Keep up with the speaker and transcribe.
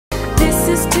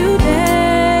is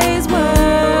today's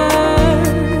word.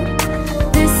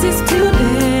 This is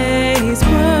today's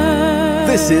word.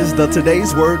 This is the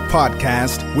Today's Word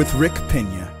podcast with Rick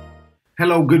Pena.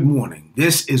 Hello, good morning.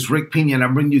 This is Rick Pena, and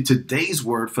I'm bringing you today's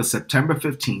word for September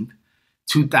 15th,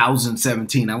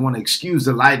 2017. I want to excuse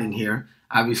the lighting here.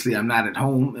 Obviously, I'm not at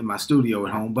home in my studio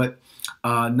at home, but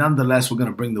nonetheless, we're going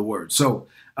to bring the word. So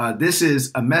this is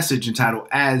a message entitled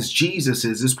As Jesus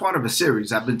Is. It's part of a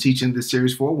series. I've been teaching this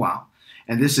series for a while,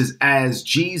 and this is As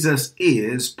Jesus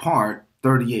Is, part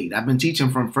 38. I've been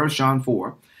teaching from 1 John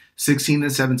 4, 16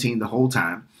 and 17 the whole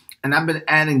time, and I've been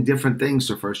adding different things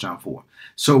to 1 John 4.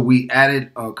 So we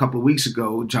added a couple of weeks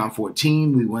ago John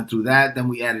 14. We went through that. Then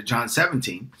we added John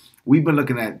 17. We've been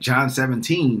looking at John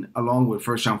 17 along with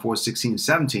 1 John 4, 16 and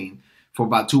 17 for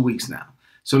about 2 weeks now.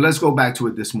 So let's go back to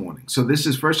it this morning. So this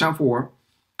is 1 John 4,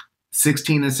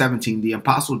 16 and 17. The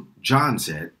Apostle John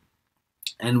said,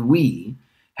 "And we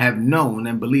have known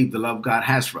and believed the love God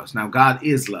has for us." Now, God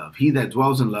is love. He that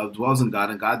dwells in love dwells in God,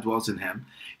 and God dwells in him.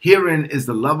 Herein is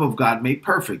the love of God made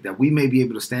perfect, that we may be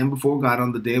able to stand before God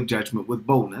on the day of judgment with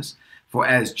boldness. For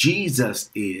as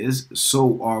Jesus is,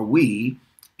 so are we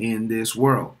in this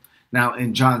world. Now,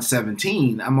 in John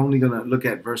 17, I'm only going to look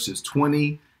at verses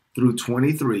 20 through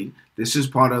 23. This is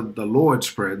part of the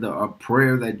Lord's Prayer, a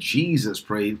prayer that Jesus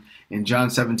prayed in John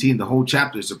 17. The whole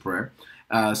chapter is a prayer.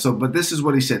 But this is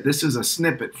what he said. This is a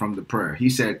snippet from the prayer. He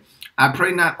said, "I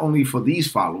pray not only for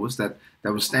these followers that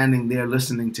were standing there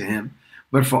listening to him,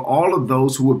 but for all of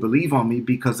those who would believe on me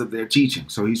because of their teaching."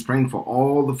 So he's praying for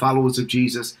all the followers of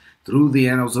Jesus through the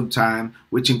annals of time,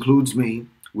 which includes me,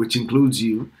 which includes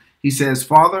you. He says,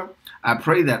 "Father, I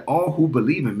pray that all who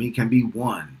believe in me can be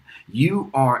one. You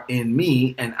are in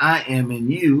me and I am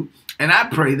in you. And I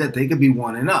pray that they can be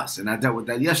one in us." And I dealt with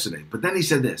that yesterday. But then he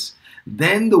said this,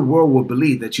 "Then the world will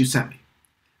believe that you sent me."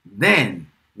 Then,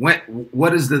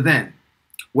 what is the then?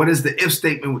 What is the if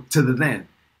statement to the then?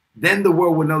 "Then the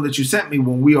world will know that you sent me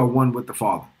when we are one with the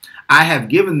Father. I have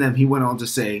given them," he went on to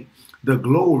say, "the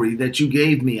glory that you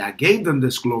gave me. I gave them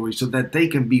this glory so that they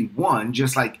can be one,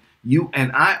 just like you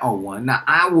and I are one. Now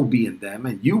I will be in them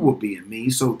and you will be in me.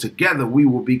 So together we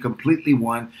will be completely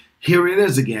one." Here it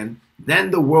is again.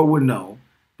 "Then the world will know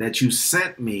that you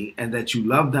sent me and that you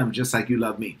love them just like you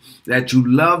love me. That you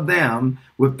love them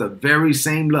with the very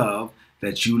same love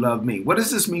that you love me." What does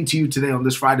this mean to you today on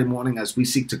this Friday morning as we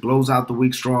seek to close out the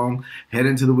week strong, head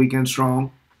into the weekend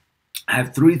strong? I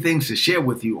have 3 things to share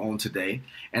with you on today,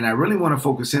 and I really want to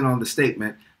focus in on the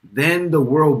statement, "Then the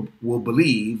world will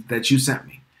believe that you sent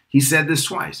me." He said this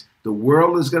twice. The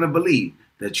world is going to believe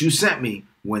that you sent me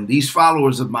when these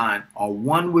followers of mine are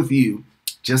one with you,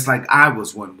 just like I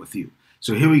was one with you.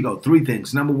 So here we go. 3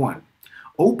 things. Number 1,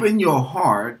 open your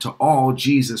heart to all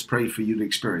Jesus prayed for you to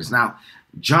experience. Now,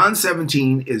 John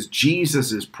 17 is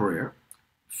Jesus's prayer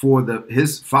for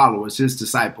his followers, his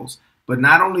disciples. But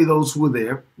not only those who were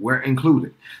there were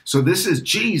included. So this is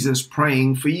Jesus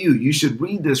praying for you. You should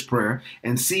read this prayer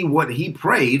and see what he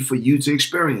prayed for you to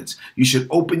experience. You should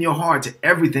open your heart to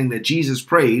everything that Jesus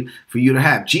prayed for you to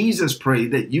have. Jesus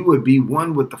prayed that you would be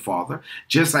one with the Father,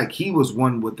 just like he was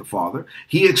one with the Father.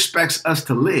 He expects us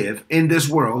to live in this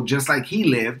world just like he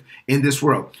lived in this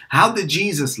world. How did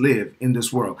Jesus live in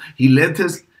this world? He lived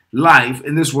his life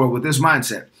in this world with this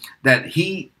mindset that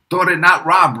he thought it not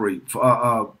robbery,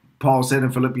 Paul said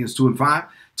in Philippians 2 and 5,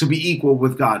 to be equal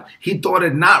with God. He thought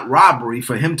it not robbery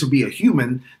for him to be a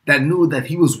human that knew that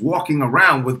he was walking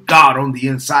around with God on the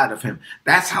inside of him.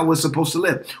 That's how we're supposed to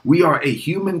live. We are a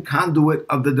human conduit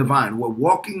of the divine. We're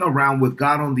walking around with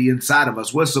God on the inside of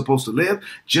us. We're supposed to live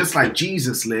just like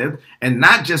Jesus lived, and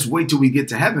not just wait till we get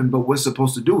to heaven, but we're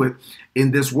supposed to do it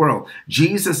in this world.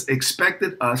 Jesus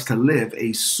expected us to live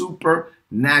a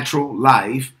supernatural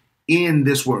life in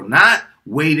this world, not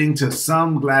waiting to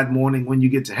some glad morning when you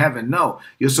get to heaven. No,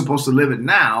 you're supposed to live it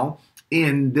now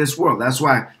in this world. That's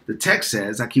why the text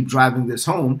says, I keep driving this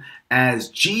home, as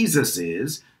Jesus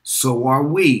is, so are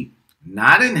we.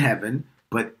 Not in heaven,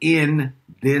 but in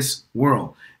this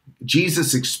world.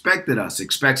 Jesus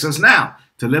expects us now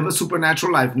to live a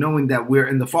supernatural life, knowing that we're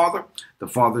in the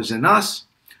Father's in us.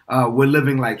 We're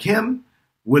living like him.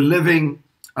 We're living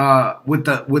with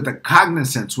the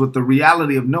cognizance, with the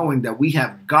reality of knowing that we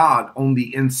have God on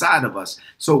the inside of us.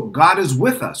 So God is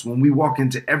with us when we walk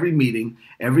into every meeting,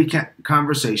 every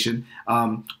conversation,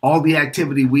 all the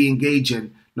activity we engage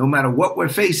in. No matter what we're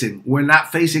facing, we're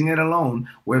not facing it alone.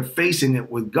 We're facing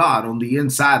it with God on the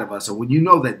inside of us. And when you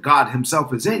know that God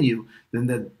himself is in you,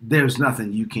 then there's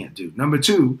nothing you can't do. Number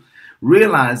 2,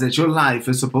 realize that your life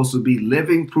is supposed to be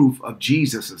living proof of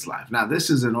Jesus's life. Now, this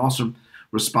is an awesome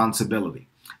responsibility.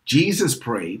 Jesus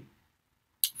prayed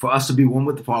for us to be one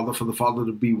with the Father, for the Father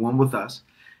to be one with us.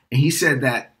 And he said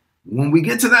that when we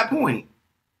get to that point,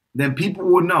 then people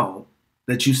will know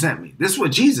that you sent me. This is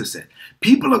what Jesus said.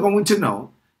 People are going to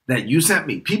know that you sent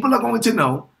me. People are going to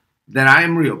know that I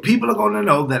am real. People are going to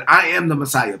know that I am the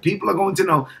Messiah. People are going to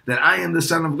know that I am the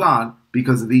Son of God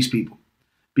because of these people.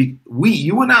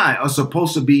 You and I are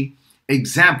supposed to be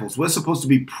examples. We're supposed to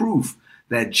be proof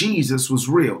that Jesus was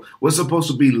real. We're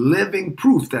supposed to be living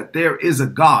proof that there is a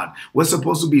God. We're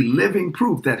supposed to be living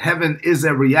proof that heaven is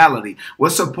a reality. We're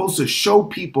supposed to show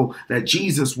people that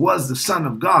Jesus was the Son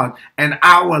of God, and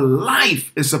our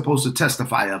life is supposed to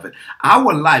testify of it.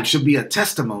 Our life should be a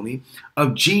testimony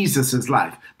of Jesus's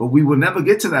life. But we will never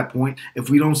get to that point if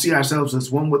we don't see ourselves as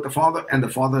one with the Father and the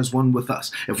Father as one with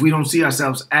us. If we don't see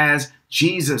ourselves as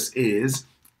Jesus is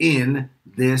in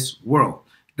this world.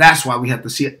 That's why we have to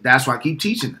see it. That's why I keep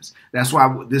teaching this. That's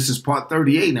why this is part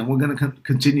 38, and we're going to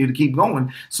continue to keep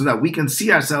going so that we can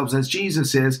see ourselves as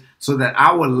Jesus is, so that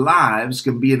our lives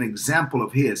can be an example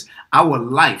of his. Our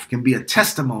life can be a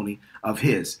testimony of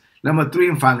his. Number 3,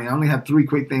 and finally, I only have 3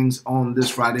 quick things on this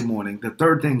Friday morning. The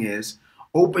third thing is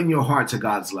open your heart to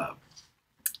God's love.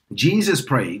 Jesus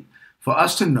prayed for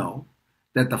us to know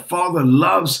that the Father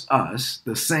loves us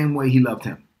the same way he loved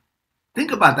him.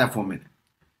 Think about that for a minute.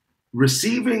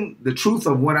 Receiving the truth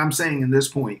of what I'm saying in this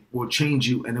point will change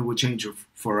you, and it will change you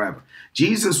forever.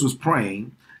 Jesus was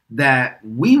praying that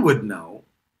we would know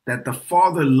that the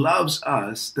Father loves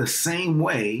us the same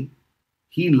way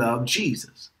he loved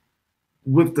Jesus,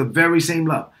 with the very same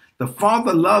love. The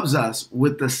Father loves us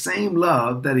with the same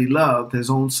love that he loved his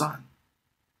own Son.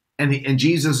 And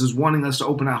Jesus is wanting us to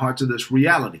open our heart to this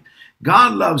reality.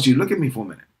 God loves you. Look at me for a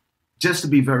minute, just to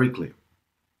be very clear.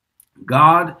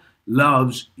 God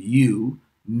loves you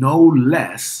no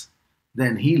less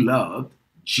than he loved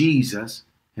Jesus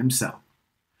himself.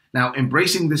 Now,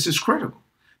 embracing this is critical,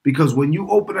 because when you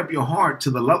open up your heart to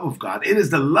the love of God, it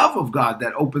is the love of God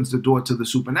that opens the door to the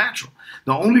supernatural.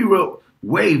 The only real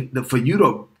way for you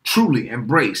to truly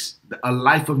embrace a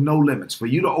life of no limits, for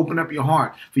you to open up your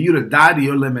heart, for you to die to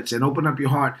your limits and open up your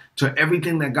heart to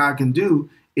everything that God can do,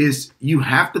 is you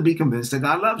have to be convinced that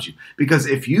God loves you. Because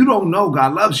if you don't know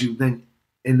God loves you, then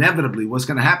inevitably what's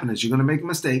going to happen is you're going to make a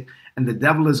mistake, and the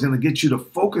devil is going to get you to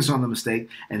focus on the mistake,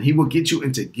 and he will get you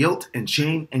into guilt and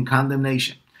shame and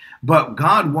condemnation. But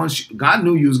God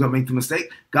knew you was going to make the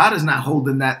mistake. God is not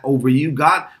holding that over you.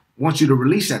 God wants you to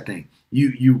release that thing.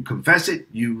 You confess it,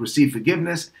 you receive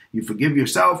forgiveness, you forgive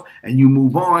yourself, and you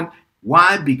move on.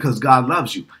 Why? Because God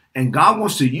loves you. And God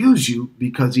wants to use you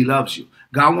because he loves you.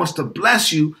 God wants to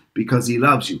bless you because he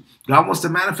loves you. God wants to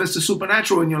manifest the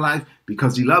supernatural in your life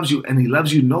because he loves you, and he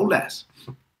loves you no less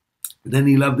than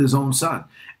he loved his own Son.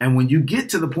 And when you get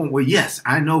to the point where, yes,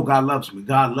 I know God loves me,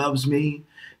 God loves me,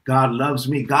 God loves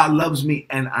me, God loves me,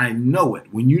 and I know it.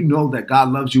 When you know that God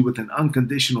loves you with an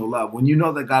unconditional love, when you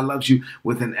know that God loves you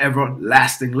with an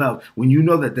everlasting love, when you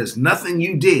know that there's nothing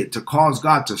you did to cause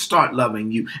God to start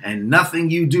loving you, and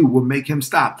nothing you do will make him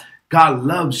stop. God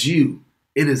loves you.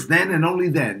 It is then and only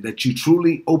then that you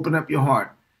truly open up your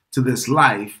heart to this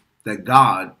life that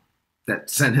God, that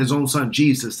sent his own Son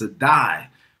Jesus to die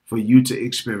for you to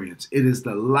experience. It is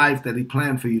the life that he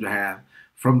planned for you to have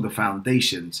from the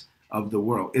foundations of the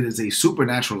world. It is a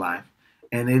supernatural life,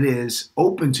 and it is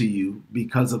open to you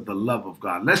because of the love of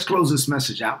God. Let's close this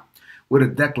message out with a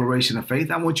declaration of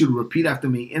faith. I want you to repeat after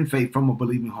me in faith from a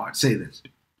believing heart. Say this.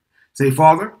 Say,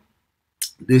 Father,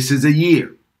 this is a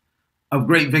year of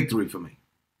great victory for me.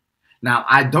 Now,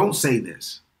 I don't say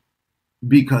this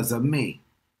because of me.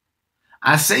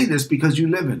 I say this because you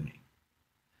live in me.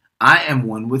 I am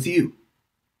one with you.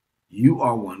 You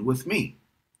are one with me.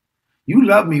 You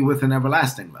love me with an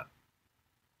everlasting love.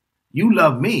 You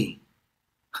love me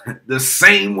the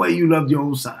same way you loved your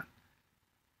own Son.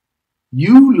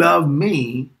 You love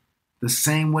me the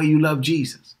same way you love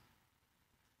Jesus.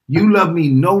 You love me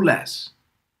no less.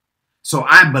 So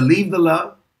I believe the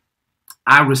love.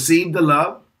 I receive the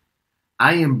love.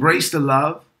 I embrace the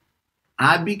love.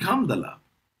 I become the love.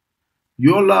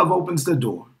 Your love opens the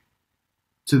door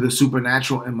to the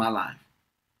supernatural in my life.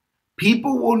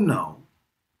 People will know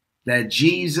that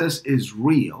Jesus is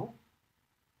real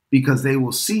because they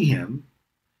will see him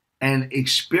and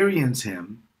experience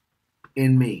him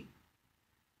in me.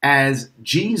 As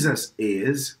Jesus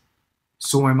is,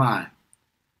 so am I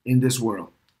in this world.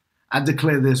 I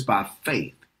declare this by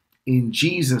faith in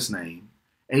Jesus' name.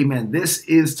 Amen. This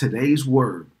is today's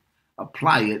word.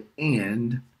 Apply it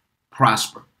and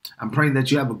prosper. I'm praying that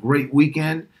you have a great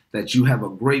weekend. that you have a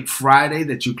great Friday,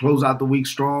 that you close out the week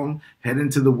strong, head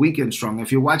into the weekend strong.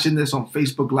 If you're watching this on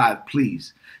Facebook Live,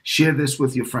 please share this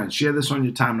with your friends. Share this on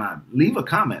your timeline. Leave a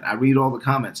comment. I read all the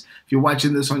comments. If you're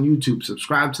watching this on YouTube,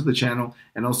 subscribe to the channel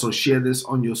and also share this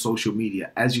on your social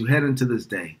media. As you head into this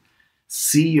day,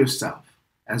 see yourself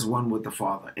as one with the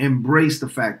Father. Embrace the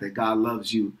fact that God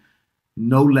loves you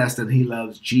no less than he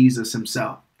loves Jesus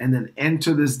himself. And then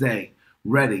enter this day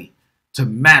ready to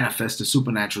manifest the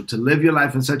supernatural, to live your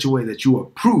life in such a way that you are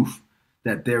proof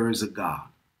that there is a God.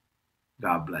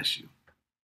 God bless you.